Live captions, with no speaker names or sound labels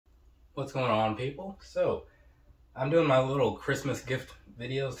What's going on, people? So, I'm doing my little Christmas gift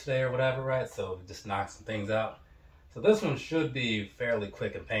videos today or whatever, right? So, just knock some things out. So, this one should be fairly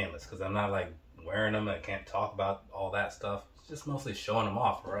quick and painless because I'm not like wearing them and I can't talk about all that stuff. It's just mostly showing them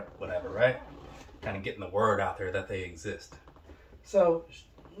off, right? Whatever, right? Kind of getting the word out there that they exist. So,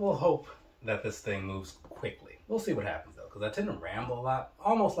 we'll hope that this thing moves quickly. We'll see what happens though, because I tend to ramble a lot,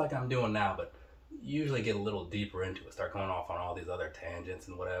 almost like I'm doing now, but usually get a little deeper into it, start going off on all these other tangents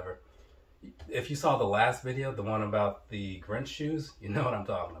and whatever. If you saw the last video, the one about the Grinch shoes, you know what I'm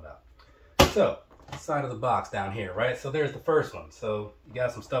talking about. So, side of the box down here, right? So there's the first one. So you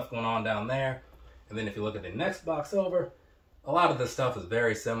got some stuff going on down there. And then if you look at the next box over, a lot of this stuff is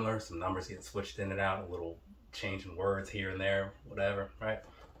very similar. Some numbers get switched in and out, a little change in words here and there, whatever, right?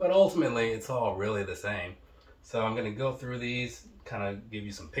 But ultimately, it's all really the same. So I'm going to go through these, kind of give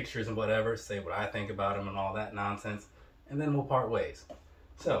you some pictures and whatever, say what I think about them and all that nonsense, and then we'll part ways.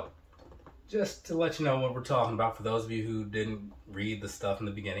 So, just to let you know what we're talking about, for those of you who didn't read the stuff in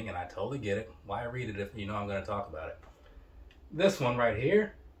the beginning, and I totally get it, why read it if you know I'm going to talk about it. This one right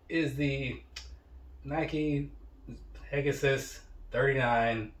here is the Nike Pegasus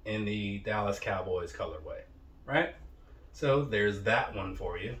 39 in the Dallas Cowboys colorway, right? So there's that one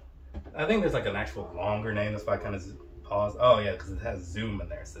for you. I think there's like an actual longer name, that's why I kind of paused. Oh yeah, because it has Zoom in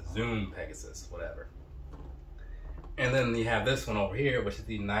there. It's the Zoom Pegasus, whatever. And then you have this one over here, which is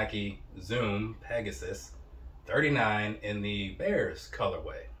the Nike Zoom Pegasus 39 in the Bears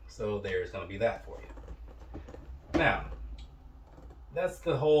colorway. So there's going to be that for you. Now, that's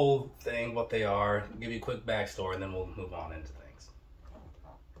the whole thing, what they are. I'll give you a quick backstory, and then we'll move on into things.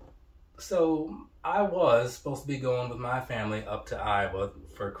 So I was supposed to be going with my family up to Iowa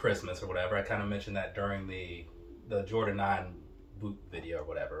for Christmas or whatever. I kind of mentioned that during the Jordan 9 boot video or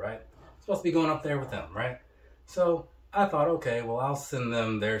whatever, right? Supposed to be going up there with them, right? So I thought, okay, well, I'll send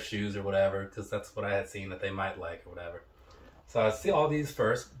them their shoes or whatever, because that's what I had seen that they might like or whatever. So I see all these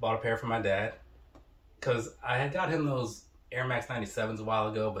first, bought a pair for my dad, because I had got him those Air Max 97s a while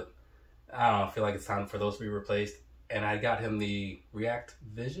ago, but I don't know, I feel like it's time for those to be replaced. And I got him the React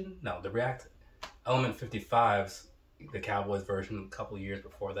Element 55s, the Cowboys version, a couple of years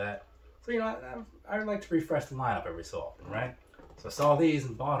before that. So, you know, I like to refresh the lineup every so often, right? So I saw these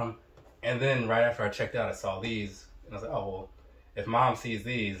and bought them. And then right after I checked out, I saw these. And I was like, oh, well, if mom sees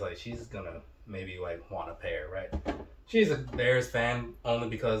these, like, she's going to maybe, like, want a pair, right? She's a Bears fan only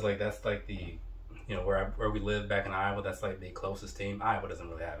because, like, that's, like, the, you know, where we live back in Iowa, that's, like, the closest team. Iowa doesn't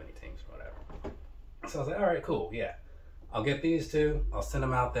really have any teams or whatever. So I was like, all right, cool, yeah. I'll get these two. I'll send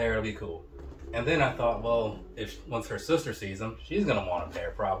them out there. It'll be cool. And then I thought, well, once her sister sees them, she's going to want a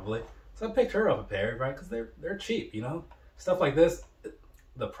pair probably. So I picked her up a pair, right? Because they're cheap, you know? Stuff like this,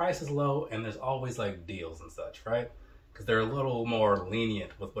 the price is low and there's always like deals and such, right? Because they're a little more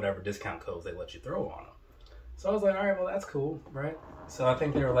lenient with whatever discount codes they let you throw on them. So I was like, all right, well, that's cool, right? So I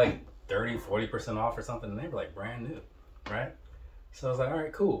think they were like 30, 40% off or something, and they were like brand new, right? So I was like, all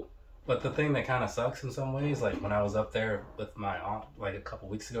right, cool. But the thing that kind of sucks in some ways, like when I was up there with my aunt like a couple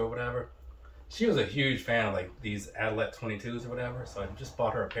weeks ago or whatever, she was a huge fan of like these Adlet 22s or whatever, so I just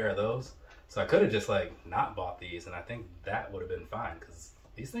bought her a pair of those. So I could have just like not bought these, and I think that would have been fine because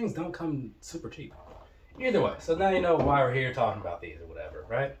these things don't come super cheap. Either way, so now you know why we're here talking about these or whatever,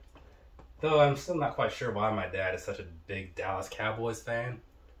 right? Though I'm still not quite sure why my dad is such a big Dallas Cowboys fan,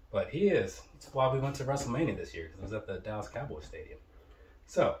 but he is. That's why we went to WrestleMania this year, because it was at the Dallas Cowboys Stadium.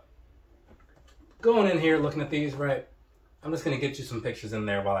 So, going in here, looking at these, right, I'm just going to get you some pictures in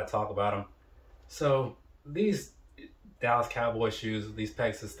there while I talk about them. So, these Dallas Cowboy shoes, these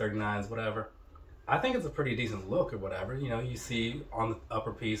Pegasus 39s, whatever, I think it's a pretty decent look or whatever. You know, you see on the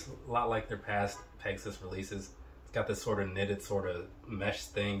upper piece, a lot like their past Pegasus releases. It's got this sort of knitted sort of mesh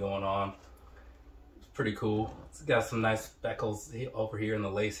thing going on. It's pretty cool. It's got some nice speckles over here in the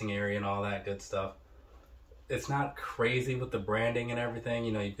lacing area and all that good stuff. It's not crazy with the branding and everything.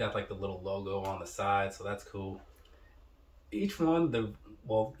 You know, you've got like the little logo on the side, so that's cool. Each one,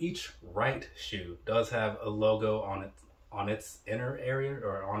 each right shoe does have a logo on its inner area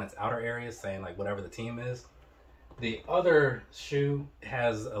or on its outer area saying like whatever the team is. The other shoe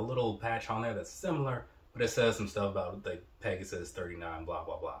has a little patch on there that's similar, but it says some stuff about the Pegasus 39, blah,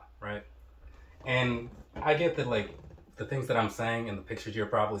 blah, blah, right? And I get that like the things that I'm saying and the pictures you're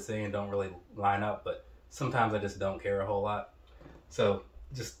probably seeing don't really line up, but sometimes I just don't care a whole lot. So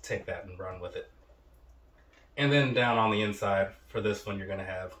just take that and run with it. And then down on the inside for this one, you're going to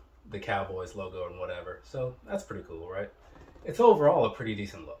have the Cowboys logo and whatever. So that's pretty cool, right? It's overall a pretty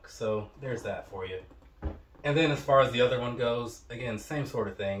decent look. So there's that for you. And then as far as the other one goes, again, same sort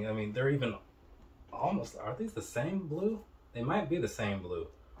of thing. I mean, they're even almost, are these the same blue? They might be the same blue.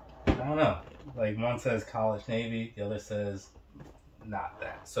 I don't know. Like one says college navy, the other says not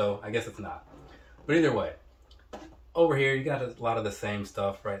that. So I guess it's not. But either way, over here you got a lot of the same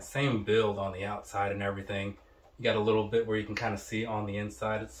stuff, right? Same build on the outside and everything. You got a little bit where you can kind of see on the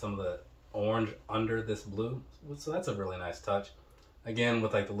inside it's some of the orange under this blue. So that's a really nice touch. Again,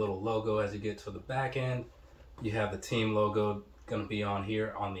 with like the little logo as you get to the back end, you have the team logo going to be on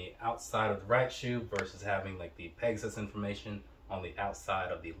here on the outside of the right shoe versus having like the Pegasus information on the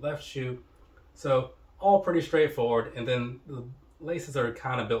outside of the left shoe. So all pretty straightforward. And then the laces are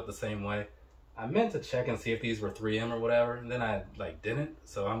kind of built the same way. I meant to check and see if these were 3M or whatever, and then I like didn't.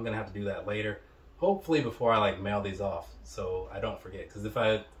 So I'm going to have to do that later. Hopefully before I like mail these off so I don't forget. Because if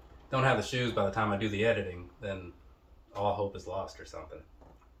I don't have the shoes by the time I do the editing, then all hope is lost or something.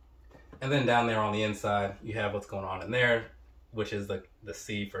 And then down there on the inside, you have what's going on in there, which is the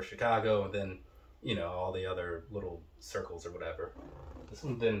C for Chicago, and then, you know, all the other little circles or whatever. This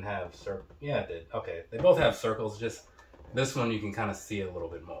one didn't have circles. Yeah, it did. Okay, they both have circles, just this one you can kind of see a little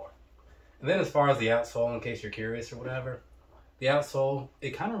bit more. And then as far as the outsole, in case you're curious or whatever, the outsole,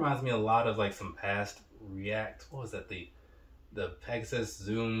 it kind of reminds me a lot of like some past React, what was that, the Pegasus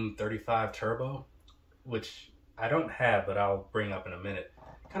Zoom 35 Turbo, which I don't have, but I'll bring up in a minute.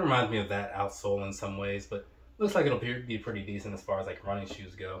 Kind of reminds me of that outsole in some ways, but looks like it'll be pretty decent as far as like running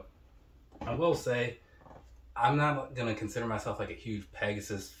shoes go. I will say, I'm not going to consider myself like a huge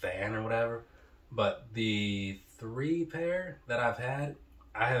Pegasus fan or whatever, but the 3 pair that I've had,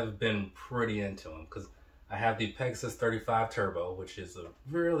 I have been pretty into them because I have the Pegasus 35 Turbo, which is a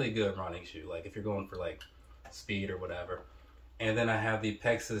really good running shoe, like if you're going for like speed or whatever. And then I have the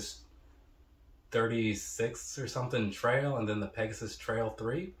Pegasus 36 or something Trail, and then the Pegasus Trail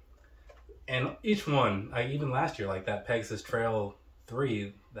 3. And each one, even last year, like that Pegasus Trail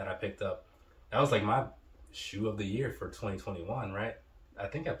 3 that I picked up, that was like my shoe of the year for 2021, right? I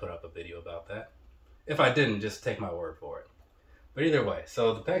think I put up a video about that. If I didn't, just take my word for it. But either way,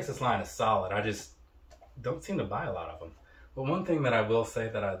 so the Pegasus line is solid. I just don't seem to buy a lot of them. But one thing that I will say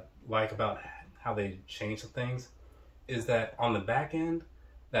that I like about how they changed the things is that on the back end,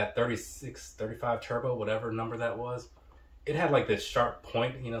 that 36, 35 Turbo, whatever number that was, it had like this sharp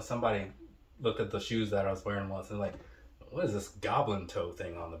point. You know, somebody looked at the shoes that I was wearing once and like, what is this goblin toe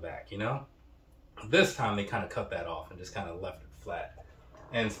thing on the back, you know? This time they kind of cut that off and just kind of left it flat.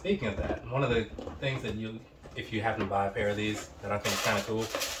 And speaking of that, one of the things that you, if you happen to buy a pair of these that I think is kind of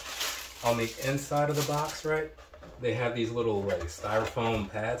cool, on the inside of the box, right, they have these little like styrofoam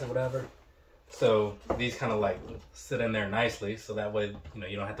pads or whatever. So these kind of like sit in there nicely, so that way, you know,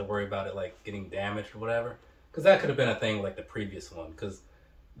 you don't have to worry about it like getting damaged or whatever. Because that could have been a thing like the previous one. Because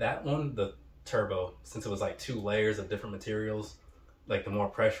that one, the Turbo, since it was like 2 layers of different materials, like the more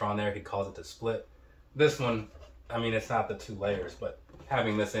pressure on there could cause it to split. This one, I mean, it's not the 2 layers, but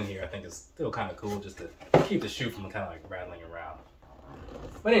having this in here I think is still kind of cool just to keep the shoe from kind of like rattling around.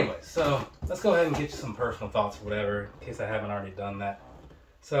 But anyway, so let's go ahead and get you some personal thoughts or whatever, in case I haven't already done that.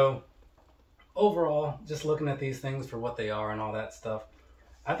 So overall, just looking at these things for what they are and all that stuff,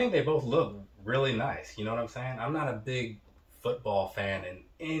 I think they both look really nice. You know what I'm saying? I'm not a big football fan in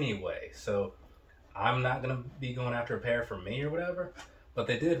any way, so I'm not going to be going after a pair for me or whatever. But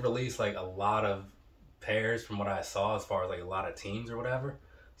they did release like a lot of pairs from what I saw as far as like a lot of teams or whatever.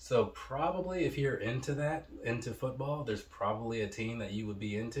 So probably if you're into that, into football, there's probably a team that you would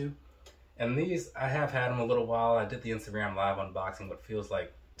be into. And these, I have had them a little while. I did the Instagram live unboxing, what feels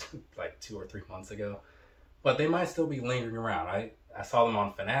like 2 or 3 months ago. But they might still be lingering around. I saw them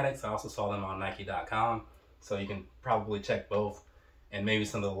on Fanatics. I also saw them on Nike.com. So you can probably check both. And maybe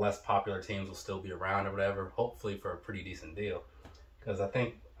some of the less popular teams will still be around or whatever, hopefully for a pretty decent deal. Because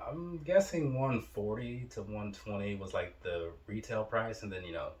I'm guessing 140 to 120 was like the retail price, and then,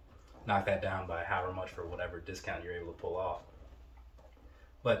 you know, knock that down by however much for whatever discount you're able to pull off.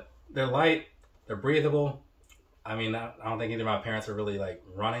 But they're light, they're breathable. I mean, I don't think either of my parents are really like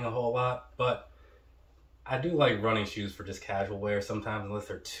running a whole lot, but I do like running shoes for just casual wear sometimes, unless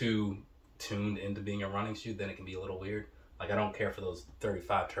they're too tuned into being a running shoe, then it can be a little weird. Like I don't care for those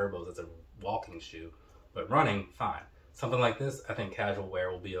 35 Turbos as a walking shoe, but running, fine. Something like this, I think casual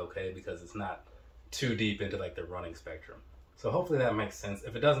wear will be okay because it's not too deep into like the running spectrum. So hopefully that makes sense.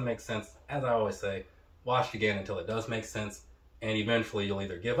 If it doesn't make sense, as I always say, watch it again until it does make sense, and eventually you'll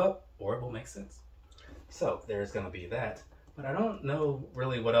either give up or it will make sense. So there's going to be that. But I don't know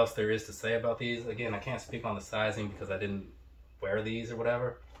really what else there is to say about these. Again, I can't speak on the sizing because I didn't wear these or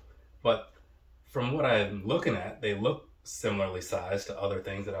whatever. But from what I'm looking at, they look similarly sized to other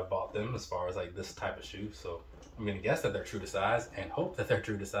things that I bought them as far as like this type of shoe. So I'm going to guess that they're true to size and hope that they're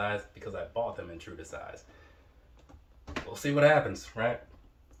true to size because I bought them in true to size. We'll see what happens, right?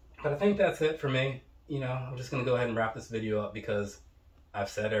 But I think that's it for me. You know, I'm just going to go ahead and wrap this video up because I've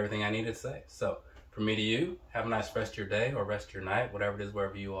said everything I needed to say. So, from me to you, have a nice rest of your day or rest of your night, whatever it is,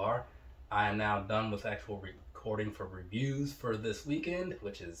 wherever you are. I am now done with actual recording for reviews for this weekend,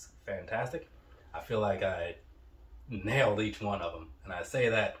 which is fantastic. I feel like I nailed each one of them. And I say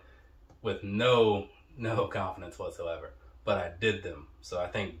that with no confidence whatsoever. But I did them. So I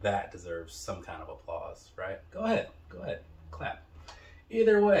think that deserves some kind of applause, right? Go ahead. Clap.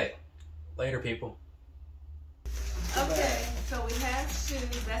 Either way, later, people. Okay, so we have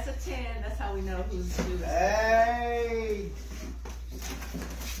shoes. That's a 10. That's how we know whose shoes. Hey!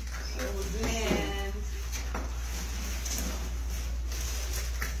 And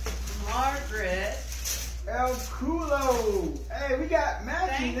Margaret. El Culo. Hey, we got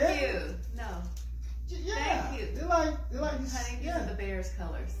matching there. Thank you. No. Yeah. Thank you. They're like these. Honey, these are the Bears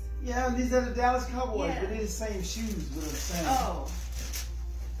colors. Yeah, these are the Dallas Cowboys, Yeah. but they're the same shoes. What I'm saying. Oh.